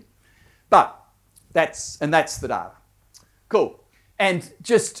trade-off here. But that's the data. Cool. And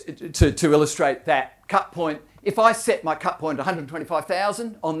just to illustrate that cut point, if I set my cut point at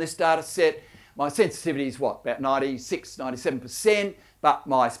 125,000 on this data set, my sensitivity is what, about 96, 97%, but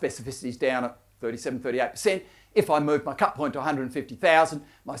my specificity is down at 37, 38%. If I move my cut point to 150,000,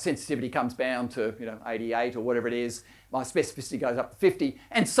 my sensitivity comes down to 88 or whatever it is. My specificity goes up to 50,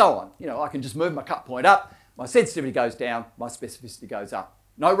 and so on. I can just move my cut point up, my sensitivity goes down, my specificity goes up.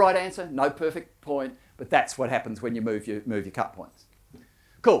 No right answer, no perfect point, but that's what happens when you move your cut points.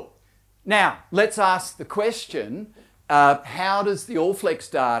 Cool. Now, let's ask the question, how does the Allflex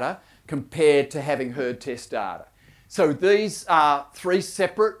data compare to having herd test data? So these are 3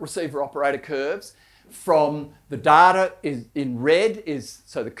 separate receiver-operator curves. From the data in red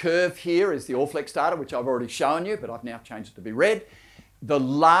so the curve here is the Allflex data, which I've already shown you, but I've now changed it to be red.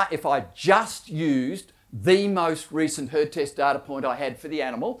 If I just used the most recent herd test data point I had for the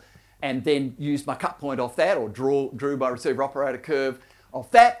animal, and then used my cut point off that, or drew my receiver-operator curve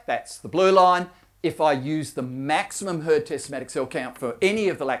off that, that's the blue line. If I use the maximum herd test somatic cell count for any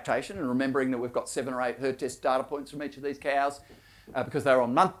of the lactation, and remembering that we've got 7 or 8 herd test data points from each of these cows, because they're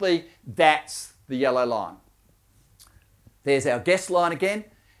on monthly, that's the yellow line. There's our guess line again.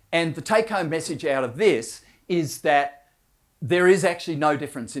 And the take-home message out of this is that there is actually no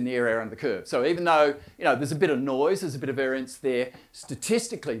difference in the area under the curve. So even though there's a bit of noise, there's a bit of variance there,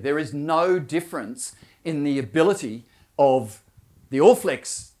 statistically there is no difference in the ability of the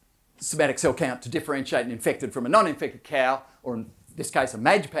Allflex somatic cell count to differentiate an infected from a non-infected cow, or in this case a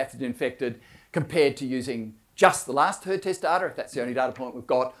major pathogen infected, compared to using just the last herd test data, if that's the only data point we've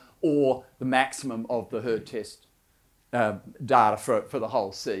got, or the maximum of the herd test data for the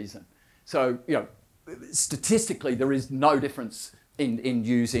whole season. So, statistically, there is no difference in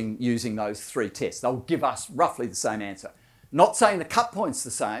using those 3 tests. They'll give us roughly the same answer. Not saying the cut point's the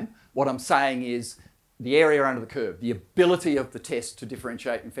same. What I'm saying is the area under the curve, the ability of the test to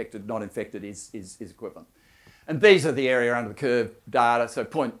differentiate infected, non-infected is equivalent. And these are the area under the curve data, so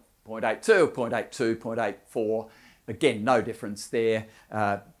 0.82, 0.82, 0.84. Again, no difference there.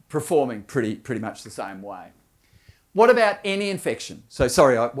 Performing pretty much the same way. What about any infection? So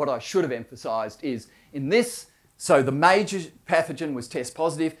sorry, what I should have emphasised is in this, so the major pathogen was test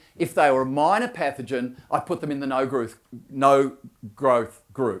positive. If they were a minor pathogen, I put them in the no growth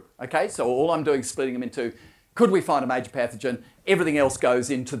group. Okay, so all I'm doing is splitting them into, could we find a major pathogen? Everything else goes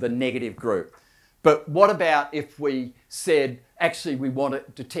into the negative group. But what about if we said, actually we want to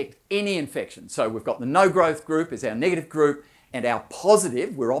detect any infection? So we've got the no growth group is our negative group, and our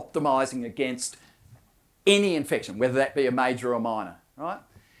positive, we're optimising against any infection, whether that be a major or minor, right?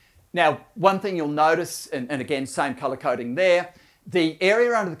 Now, one thing you'll notice, and again, same colour coding there, the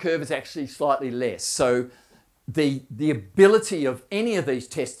area under the curve is actually slightly less. So the ability of any of these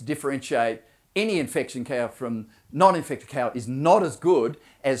tests to differentiate any infection cow from non-infected cow is not as good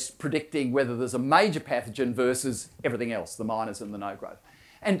as predicting whether there's a major pathogen versus everything else, the minors and the no growth.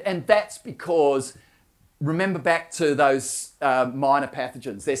 And that's because, remember back to those minor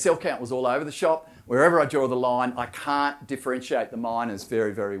pathogens. Their cell count was all over the shop. Wherever I draw the line, I can't differentiate the minors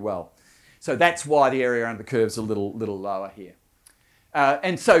very, very well. So that's why the area under the curve is a little lower here.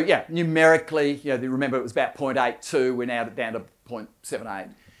 And so, yeah, numerically, remember it was about 0.82. We're now down to 0.78.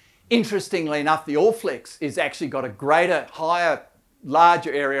 Interestingly enough, the Allflex is actually got a greater, higher,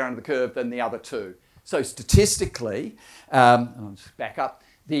 larger area under the curve than the other 2. So statistically, I'll just back up,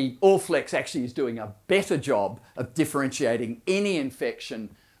 the Allflex actually is doing a better job of differentiating any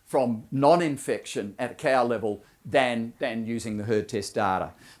infection from non-infection at a cow level than using the herd test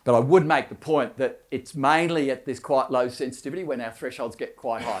data. But I would make the point that it's mainly at this quite low sensitivity when our thresholds get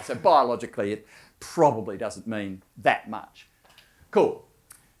quite high. So biologically, it probably doesn't mean that much. Cool.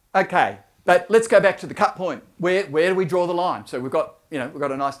 Okay, but let's go back to the cut point. Where do we draw the line? So we've got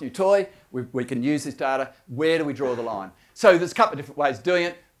a nice new toy. We can use this data. Where do we draw the line? So there's a couple of different ways of doing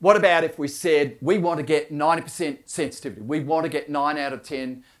it. What about if we said we want to get 90% sensitivity? We want to get 9 out of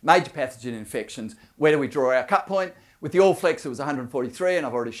 10 major pathogen infections. Where do we draw our cut point? With the All-Flex, it was 143, and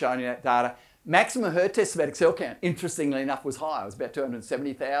I've already shown you that data. Maximum herd test somatic cell count, interestingly enough, was high. It was about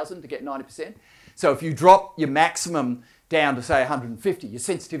 270,000 to get 90%. So if you drop your maximum down to, say, 150, your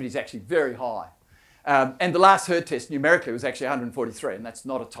sensitivity is actually very high. And the last herd test, numerically, was actually 143, and that's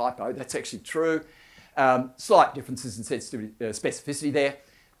not a typo. That's actually true. Slight differences in sensitivity, specificity there.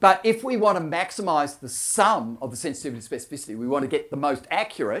 But if we want to maximise the sum of the sensitivity and specificity, we want to get the most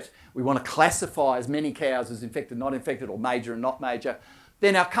accurate, we want to classify as many cows as infected, not infected, or major and not major,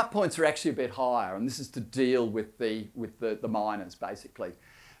 then our cut points are actually a bit higher, and this is to deal with the minors, basically.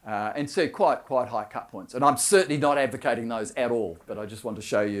 And so quite high cut points. And I'm certainly not advocating those at all, but I just want to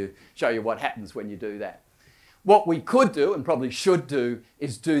show you what happens when you do that. What we could do, and probably should do,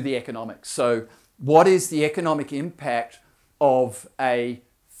 is do the economics. So what is the economic impact of a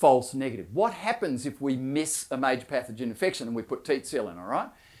false negative? What happens if we miss a major pathogen infection and we put teat-seal in, all right?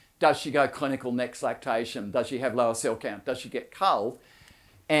 Does she go clinical next lactation? Does she have lower cell count? Does she get culled?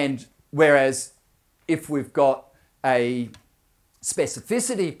 And whereas if we've got a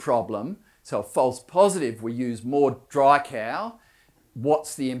specificity problem, so a false positive, we use more dry cow,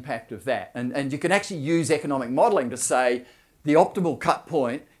 what's the impact of that? And you can actually use economic modelling to say the optimal cut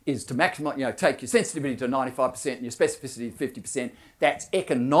point is to maximize, take your sensitivity to 95% and your specificity to 50%. That's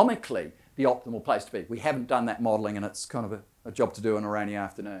economically the optimal place to be. We haven't done that modelling, and it's kind of a job to do on a rainy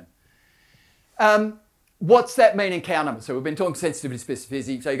afternoon. What's that mean in cow numbers? So we've been talking sensitivity,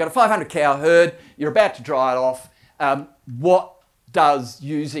 specificity. So you've got a 500 cow herd, you're about to dry it off. What does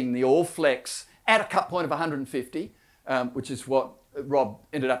using the All-Flex at a cut point of 150, which is what Rob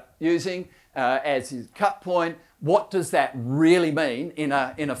ended up using as his cut point, what does that really mean in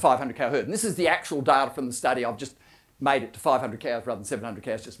a 500 cow herd? And this is the actual data from the study. I've just made it to 500 cows rather than 700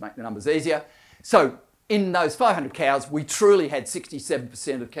 cows just to make the numbers easier. So in those 500 cows, we truly had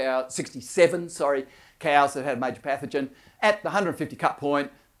 67% of cows, 67, sorry, cows that had a major pathogen. At the 150 cut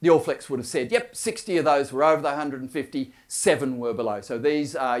point, the All-Flex would have said, yep, 60 of those were over the 150, 7 were below. So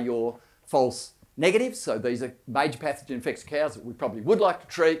these are your false negatives. So these are major pathogen infected cows that we probably would like to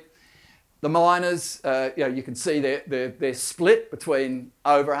treat. The minors, you can see they're split between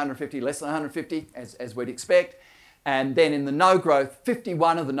over 150, less than 150, as we'd expect. And then in the no-growth,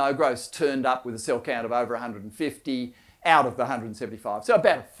 51 of the no-growths turned up with a cell count of over 150 out of the 175. So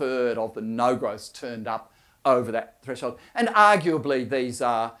about a third of the no-growths turned up over that threshold. And arguably these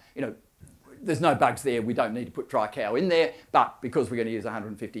are, there's no bugs there. We don't need to put dry cow in there, but because we're going to use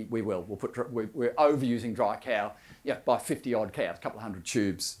 150, we will. We're overusing dry cow by 50 odd cows, a couple of hundred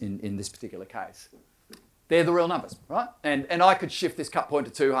tubes in this particular case. They're the real numbers, right? And I could shift this cut point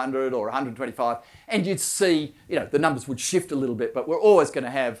to 200 or 125, and you'd see, the numbers would shift a little bit, but we're always going to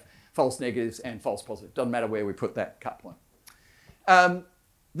have false negatives and false positives. Doesn't matter where we put that cut point.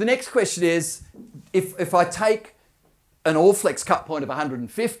 The next question is, if I take an All-Flex cut point of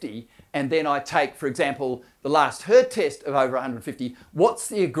 150, and then I take, for example, the last herd test of over 150, what's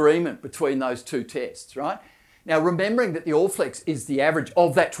the agreement between those two tests, right? Now, remembering that the All-Flex is the average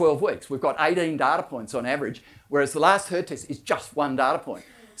of that 12 weeks. We've got 18 data points on average, whereas the last herd test is just one data point.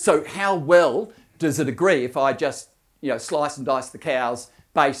 So how well does it agree if I just slice and dice the cows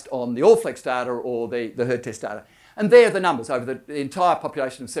based on the All-Flex data or the herd test data? And there are the numbers over the entire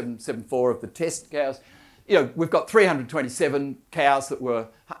population of 774 of the test cows. We've got 327 cows that were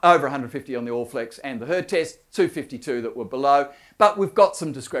over 150 on the All-Flex and the herd test, 252 that were below. But we've got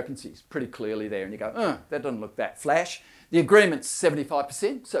some discrepancies pretty clearly there. And you go, that doesn't look that flash. The agreement's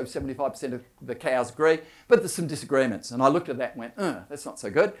 75%, so 75% of the cows agree. But there's some disagreements. And I looked at that and went, that's not so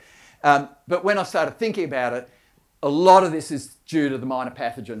good. But when I started thinking about it, a lot of this is due to the minor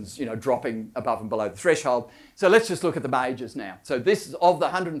pathogens, dropping above and below the threshold. So let's just look at the majors now. So this is of the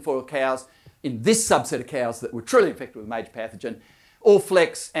 104 cows in this subset of cows that were truly infected with a major pathogen.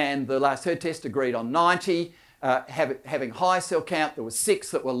 All-Flex and the last herd test agreed on 90, having high cell count. There were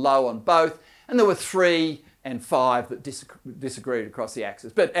 6 that were low on both, and there were 3 and 5 that disagreed across the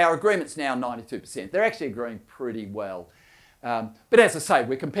axis. But our agreement's now 92%. They're actually agreeing pretty well. But as I say,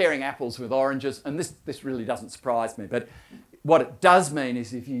 we're comparing apples with oranges, and this really doesn't surprise me. But what it does mean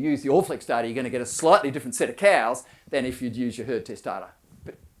is if you use the All-Flex data, you're going to get a slightly different set of cows than if you'd use your herd test data.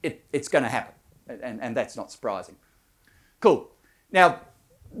 But it's going to happen, and that's not surprising. Cool. Now,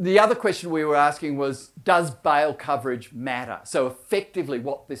 the other question we were asking was, does bale coverage matter? So effectively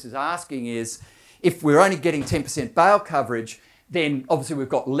what this is asking is, if we're only getting 10% bale coverage, then obviously we've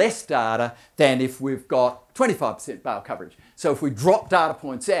got less data than if we've got 25% bale coverage. So if we drop data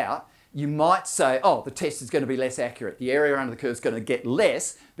points out, you might say, oh, the test is going to be less accurate. The area under the curve is going to get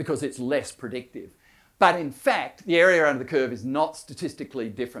less because it's less predictive. But in fact, the area under the curve is not statistically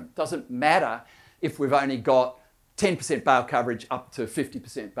different. Doesn't matter if we've only got 10% bale coverage up to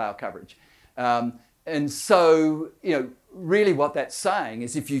 50% bale coverage. And so, you know, really what that's saying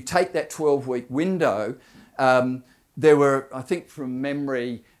is if you take that 12-week window, there were, I think from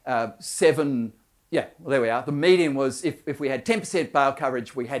memory, 7, yeah, well, there we are. The median was if we had 10% bale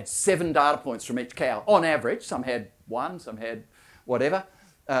coverage, we had 7 data points from each cow on average. Some had 1, some had whatever.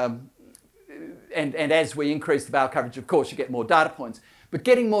 And as we increase the bale coverage, of course, you get more data points. But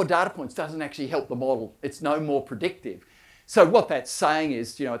getting more data points doesn't actually help the model. It's no more predictive. So what that's saying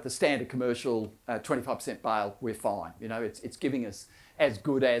is, you know, at the standard commercial 25% bale, we're fine. You know, it's giving us as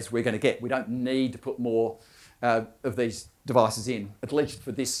good as we're going to get. We don't need to put more of these devices in, at least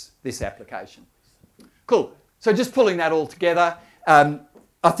for this application. Cool. So just pulling that all together,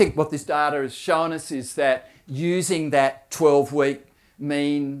 I think what this data has shown us is that using that 12-week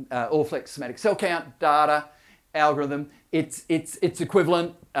mean all-flex somatic cell count data algorithm, it's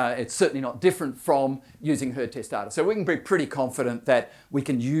equivalent. It's certainly not different from using herd test data. So we can be pretty confident that we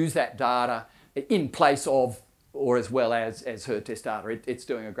can use that data in place of or as well as herd test data. It's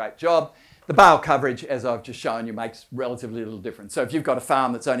doing a great job. The bale coverage, as I've just shown you, makes relatively little difference. So if you've got a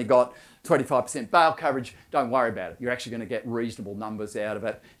farm that's only got 25% bale coverage, don't worry about it. You're actually going to get reasonable numbers out of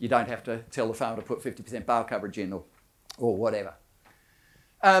it. You don't have to tell the farmer to put 50% bale coverage in or whatever.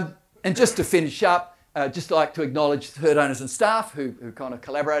 And just to finish up, just like to acknowledge herd owners and staff who kind of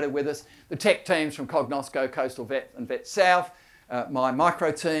collaborated with us, the tech teams from Cognosco, Coastal Vet and Vet South, my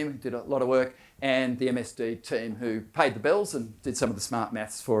micro team who did a lot of work, and the MSD team who paid the bills and did some of the smart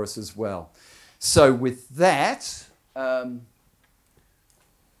maths for us as well. So with that, I'll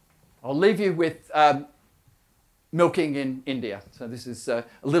leave you with milking in India. So this is a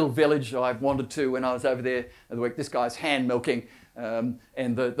little village I wandered to when I was over there the week. This guy's hand milking. And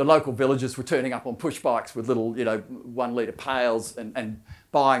the local villagers were turning up on push bikes with little, you know, 1 litre pails and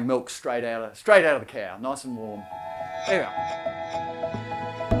buying milk straight out of the cow, nice and warm. There we go.